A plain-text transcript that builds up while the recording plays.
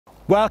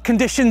Well,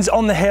 conditions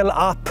on the hill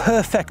are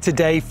perfect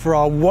today for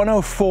our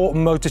 104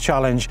 motor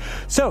challenge.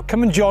 So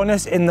come and join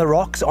us in the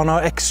rocks on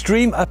our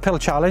extreme uphill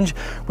challenge,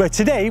 where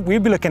today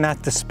we'll be looking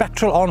at the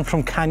Spectral On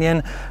from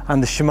Camelian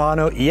and the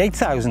Shimano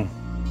E8000.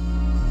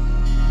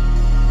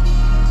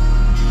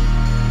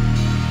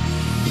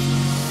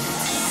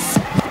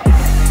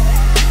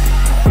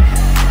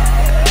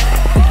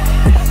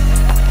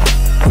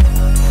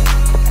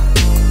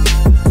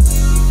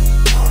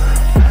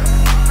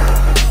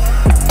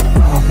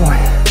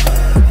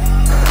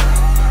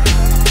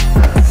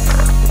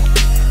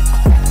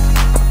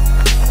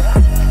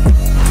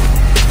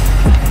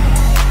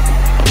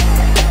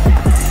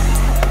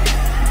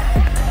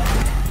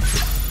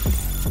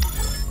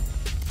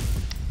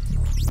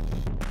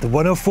 The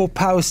 104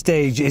 power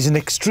stage is an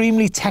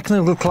extremely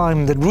technical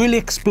climb that really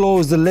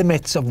explores the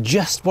limits of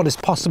just what is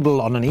possible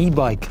on an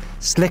e-bike.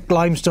 Slick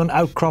limestone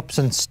outcrops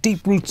and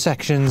steep route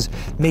sections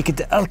make it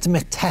the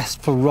ultimate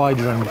test for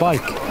rider and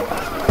bike.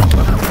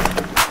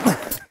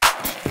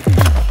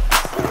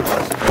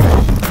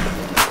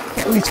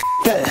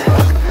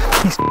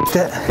 He's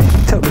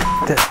totally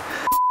it.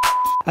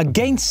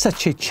 Against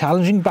such a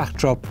challenging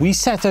backdrop, we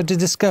set out to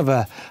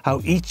discover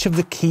how each of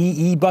the key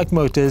e-bike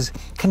motors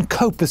can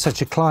cope with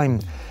such a climb,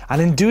 and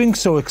in doing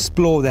so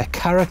explore their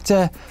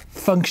character,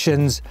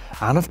 functions,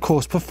 and of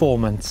course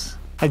performance.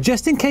 And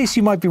just in case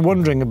you might be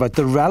wondering about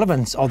the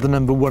relevance of the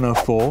number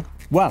 104,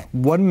 well,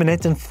 1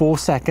 minute and 4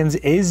 seconds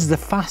is the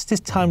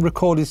fastest time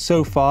recorded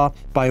so far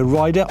by a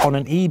rider on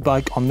an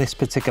e-bike on this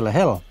particular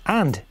hill,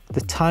 and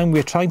the time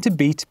we're trying to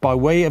beat by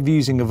way of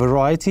using a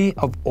variety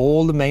of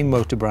all the main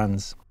motor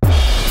brands.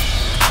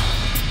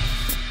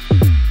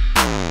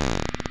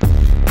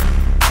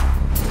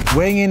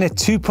 Weighing in at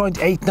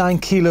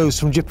 2.89 kilos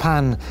from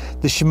Japan,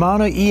 the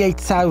Shimano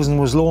E8000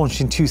 was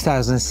launched in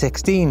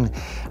 2016,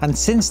 and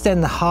since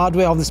then the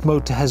hardware of this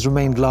motor has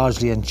remained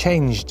largely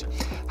unchanged.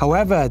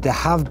 However, there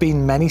have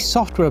been many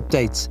software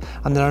updates,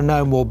 and there are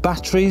now more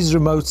batteries,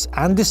 remotes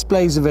and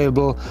displays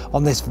available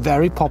on this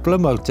very popular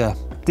motor.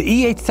 The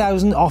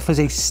E8000 offers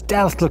a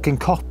stealth-looking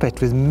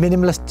cockpit with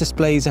minimalist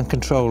displays and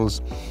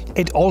controls.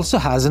 It also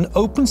has an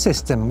open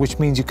system, which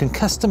means you can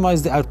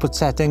customize the output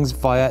settings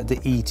via the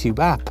eTube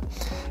app.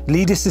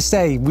 Needless to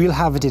say, we'll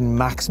have it in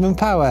maximum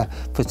power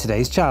for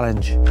today's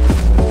challenge.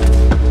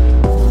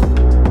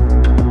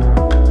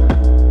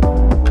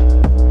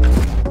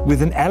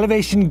 With an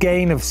elevation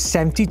gain of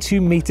 72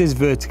 meters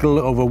vertical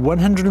over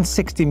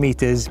 160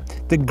 meters,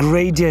 the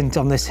gradient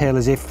on this hill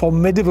is a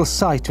formidable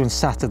sight when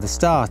sat at the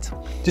start.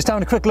 Just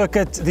having a quick look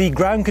at the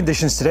ground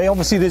conditions today.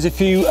 Obviously there's a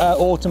few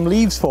autumn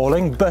leaves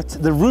falling, but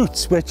the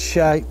routes which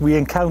we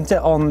encounter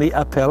on the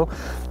uphill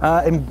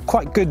in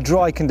quite good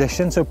dry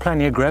condition, so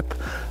plenty of grip.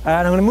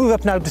 And I'm going to move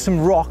up now to some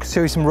rocks,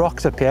 show you some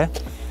rocks up here.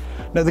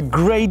 Now the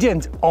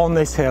gradient on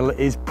this hill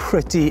is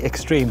pretty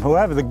extreme.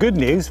 However, the good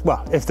news,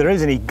 well, if there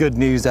is any good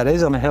news that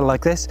is on a hill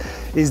like this,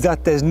 is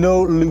that there's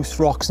no loose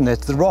rocks in it.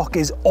 The rock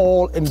is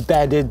all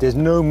embedded, there's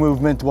no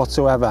movement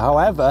whatsoever.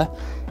 However,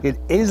 it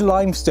is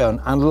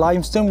limestone, and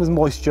limestone with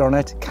moisture on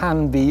it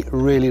can be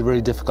really, really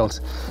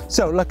difficult.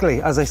 So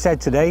luckily, as I said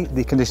today,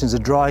 the conditions are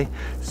dry,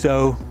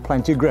 so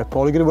plenty of grip.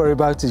 All you're going to worry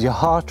about is your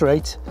heart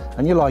rate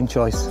and your line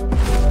choice.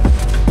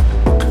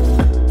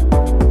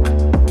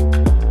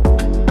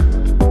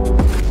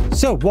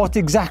 So what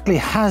exactly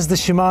has the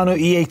Shimano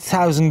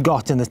E8000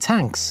 got in the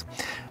tanks?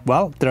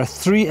 Well, there are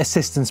 3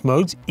 assistance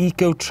modes,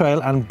 Eco,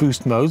 Trail and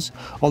Boost modes,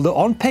 although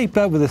on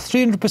paper with a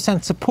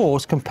 300%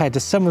 support compared to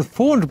some with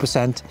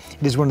 400%,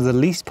 it is one of the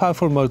least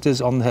powerful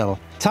motors on the hill.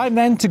 Time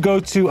then to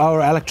go to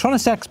our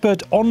electronics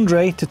expert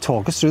Andre to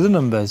talk us through the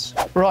numbers.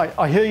 Right,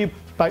 I hear you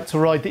about to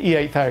ride the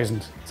E8000,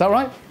 is that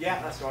right?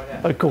 Yeah, that's right,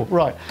 yeah. Oh, cool,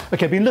 right.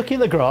 Okay, I've been looking at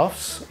the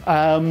graphs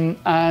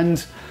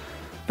and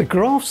the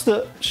graphs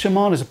that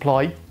Shimano's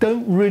apply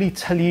don't really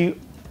tell you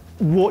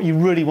what you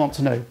really want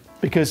to know,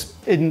 because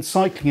in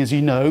cycling, as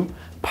you know,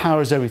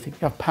 power is everything.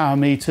 You have power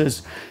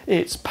meters,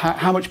 it's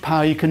how much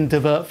power you can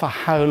divert for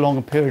how long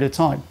a period of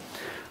time.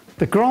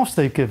 The graphs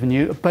they've given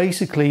you are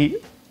basically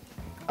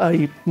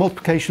a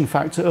multiplication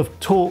factor of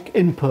torque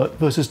input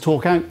versus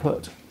torque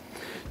output.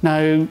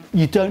 Now,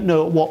 you don't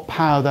know at what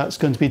power that's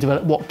going to be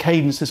developed, what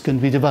cadence is going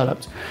to be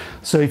developed.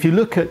 So if you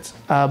look at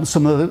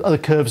some of the other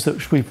curves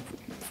that we've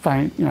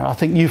found, you know, I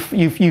think you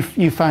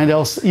found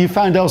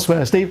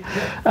elsewhere, Steve.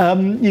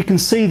 You can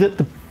see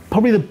that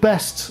probably the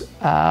best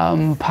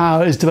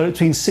power is developed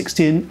between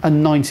 60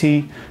 and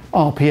 90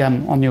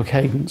 RPM on your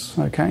cadence.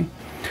 Okay,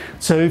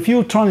 so if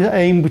you're trying to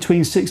aim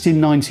between 60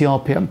 and 90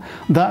 RPM,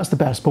 that's the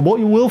best. But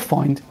what you will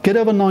find, get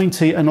over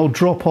 90 and it'll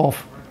drop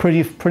off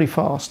pretty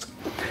fast.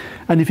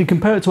 And if you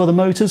compare it to other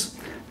motors,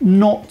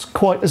 not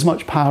quite as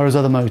much power as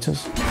other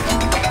motors.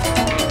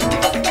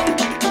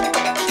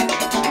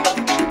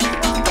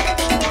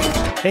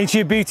 Ain't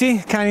she a beauty?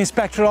 Camelian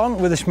Spectral On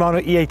with a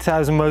Shimano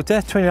E8000 motor,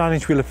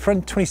 29-inch wheel up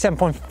front,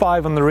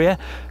 27.5 on the rear,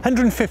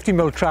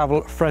 150mm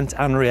travel front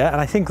and rear,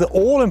 and I think the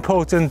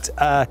all-important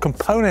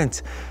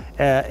component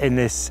in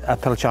this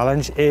uphill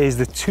challenge is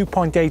the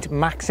 2.8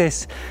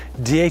 Maxxis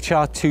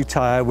DHR2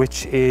 tyre,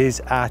 which is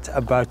at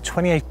about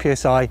 28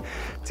 psi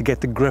to get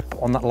the grip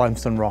on that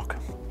limestone rock.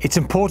 It's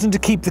important to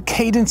keep the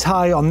cadence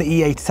high on the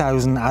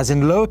E8000, as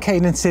in lower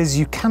cadences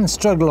you can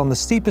struggle on the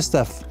steeper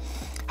stuff.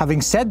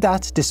 Having said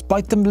that,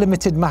 despite the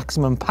limited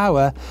maximum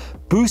power,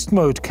 boost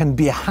mode can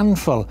be a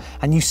handful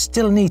and you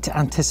still need to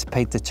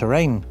anticipate the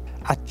terrain.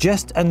 At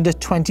just under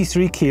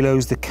 23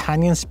 kilos, the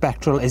Canyon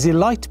Spectral is a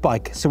light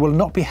bike, so will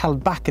not be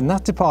held back in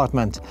that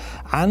department.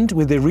 And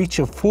with a reach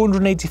of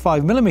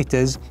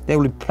 485mm, there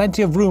will be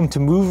plenty of room to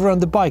move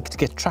around the bike to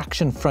get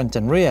traction front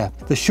and rear.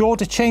 The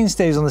shorter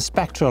chainstays on the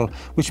Spectral,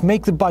 which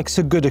make the bike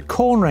so good at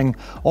cornering,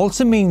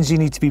 also means you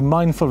need to be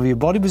mindful of your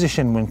body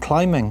position when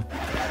climbing.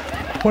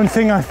 One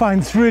thing I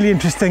find is really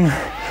interesting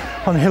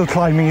on hill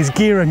climbing is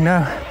gearing.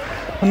 Now,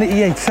 on the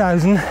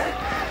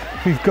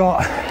E8000, we've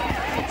got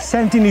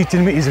 70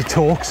 Nm of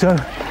torque, so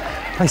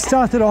I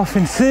started off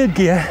in third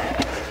gear,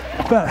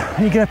 but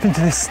when you get up into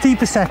the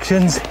steeper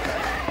sections,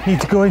 you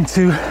need to go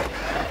into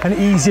an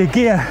easier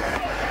gear.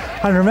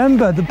 And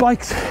remember, the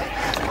bikes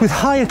with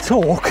higher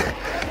torque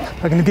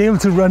are going to be able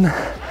to run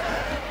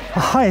a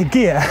higher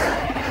gear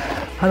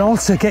and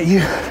also get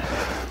you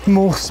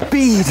more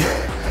speed.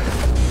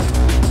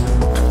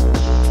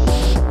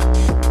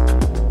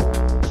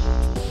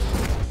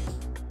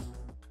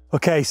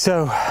 Okay,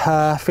 so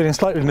feeling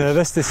slightly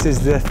nervous. This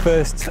is the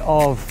first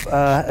of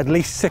at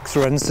least 6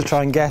 runs to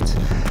try and get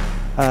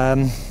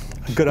a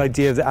good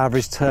idea of the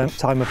average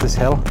time up this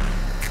hill.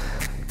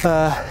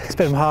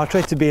 Expect my heart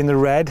rate to be in the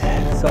red,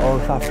 sort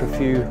of after a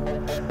few,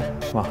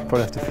 well,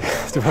 probably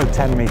after about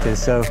 10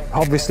 meters. So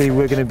obviously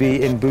we're going to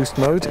be in boost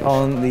mode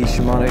on the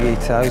Shimano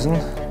E8000,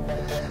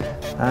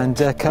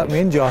 and cut me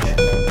in, Josh.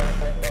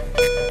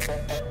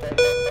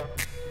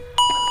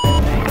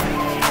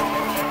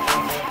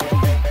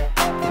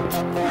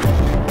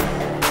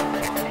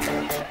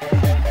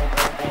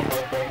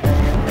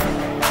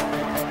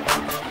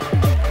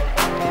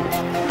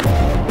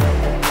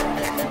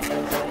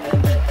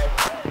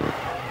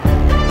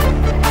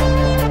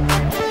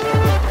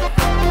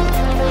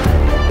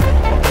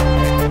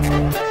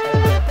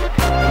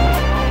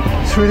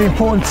 It's really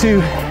important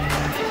to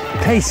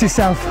pace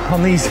yourself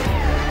on these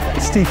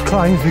steep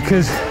climbs,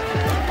 because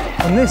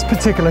on this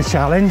particular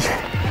challenge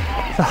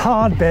the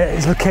hard bit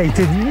is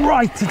located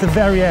right at the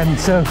very end,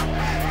 so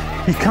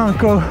you can't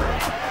go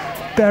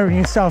burying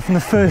yourself in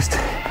the first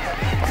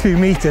few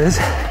meters.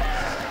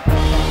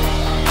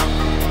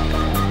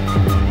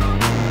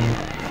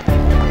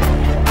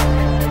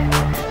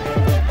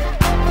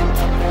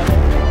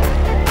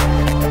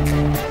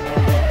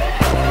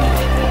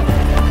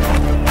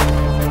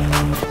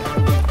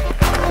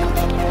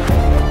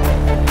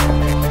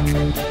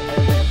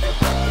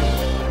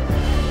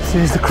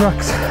 Here's the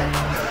crux.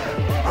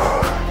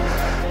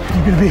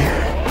 You're going to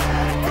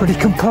be pretty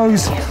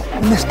composed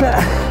in this bit.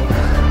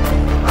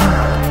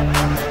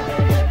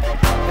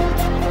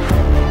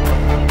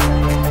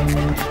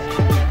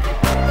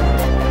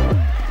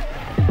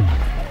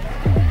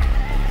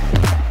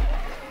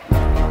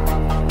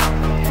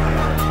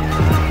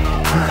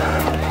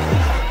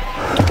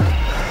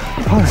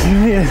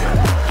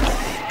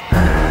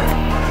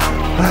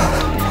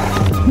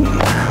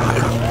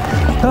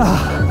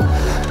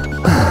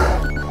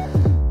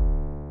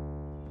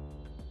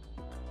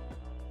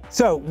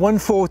 So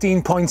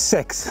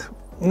 1:14.6,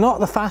 not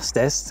the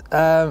fastest,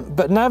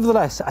 but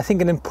nevertheless I think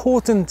an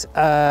important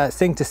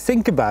thing to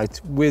think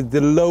about with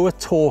the lower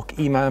torque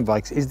e-mountain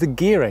bikes is the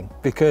gearing,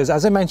 because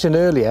as I mentioned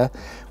earlier,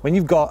 when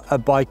you've got a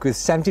bike with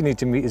 70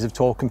 Nm of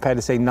torque compared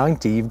to say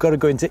 90, you've got to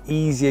go into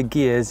easier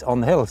gears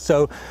on the hill.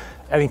 So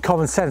I mean,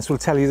 common sense will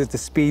tell you that the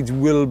speeds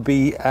will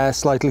be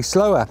slightly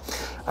slower.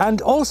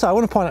 And also I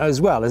want to point out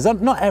as well is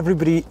that not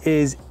everybody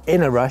is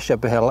in a rush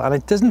up a hill, and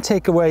it doesn't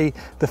take away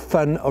the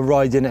fun of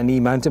riding an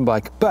e-mountain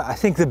bike. But I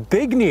think the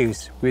big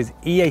news with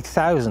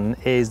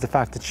E8000 is the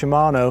fact that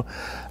Shimano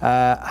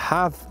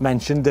have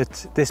mentioned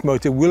that this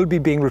motor will be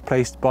being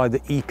replaced by the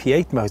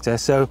EP8 motor.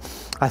 So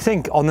I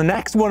think on the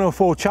next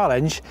 104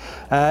 challenge,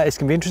 it's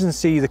going to be interesting to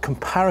see the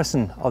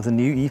comparison of the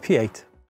new EP8.